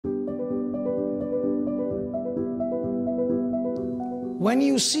When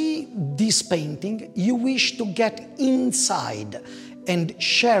you see this painting, you wish to get inside and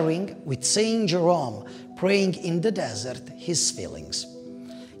sharing with Saint Jerome, praying in the desert, his feelings.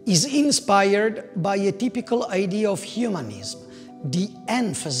 Is inspired by a typical idea of humanism, the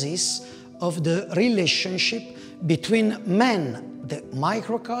emphasis of the relationship between man, the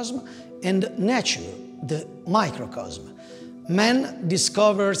microcosm, and nature, the microcosm. Man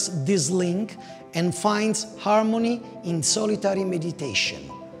discovers this link and finds harmony in solitary meditation.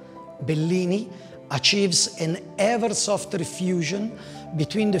 Bellini achieves an ever softer fusion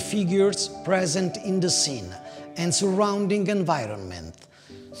between the figures present in the scene and surrounding environment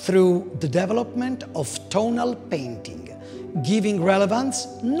through the development of tonal painting, giving relevance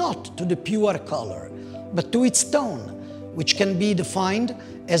not to the pure color, but to its tone, which can be defined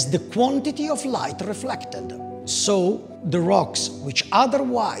as the quantity of light reflected. So, the rocks, which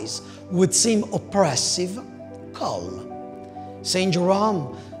otherwise would seem oppressive, calm. Saint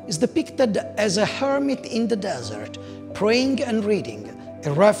Jerome is depicted as a hermit in the desert, praying and reading,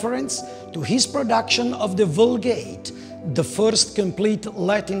 a reference to his production of the Vulgate, the first complete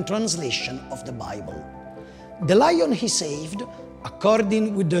Latin translation of the Bible. The lion he saved,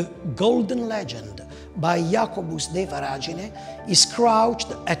 according with the golden legend by Jacobus de Varagine, is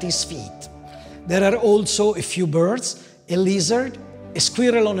crouched at his feet. There are also a few birds, a lizard, a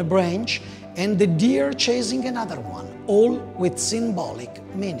squirrel on a branch, and the deer chasing another one, all with symbolic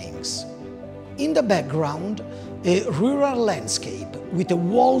meanings. In the background, a rural landscape with a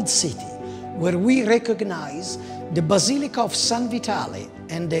walled city, where we recognize the Basilica of San Vitale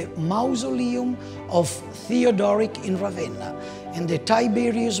and the Mausoleum of Theodoric in Ravenna and the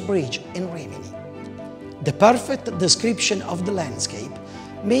Tiberius Bridge in Rimini. The perfect description of the landscape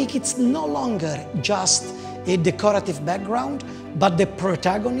makes it no longer just a decorative background, but the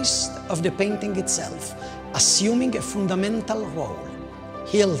protagonist of the painting itself, assuming a fundamental role.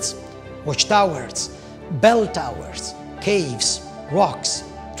 Hills, watchtowers, bell towers, caves, rocks,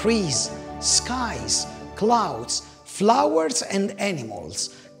 trees, skies, clouds, flowers and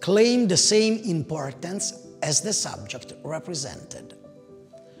animals claim the same importance as the subject represented.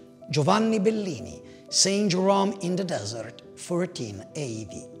 Giovanni Bellini, Saint Jerome in the Desert, 14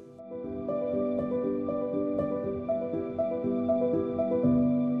 AD.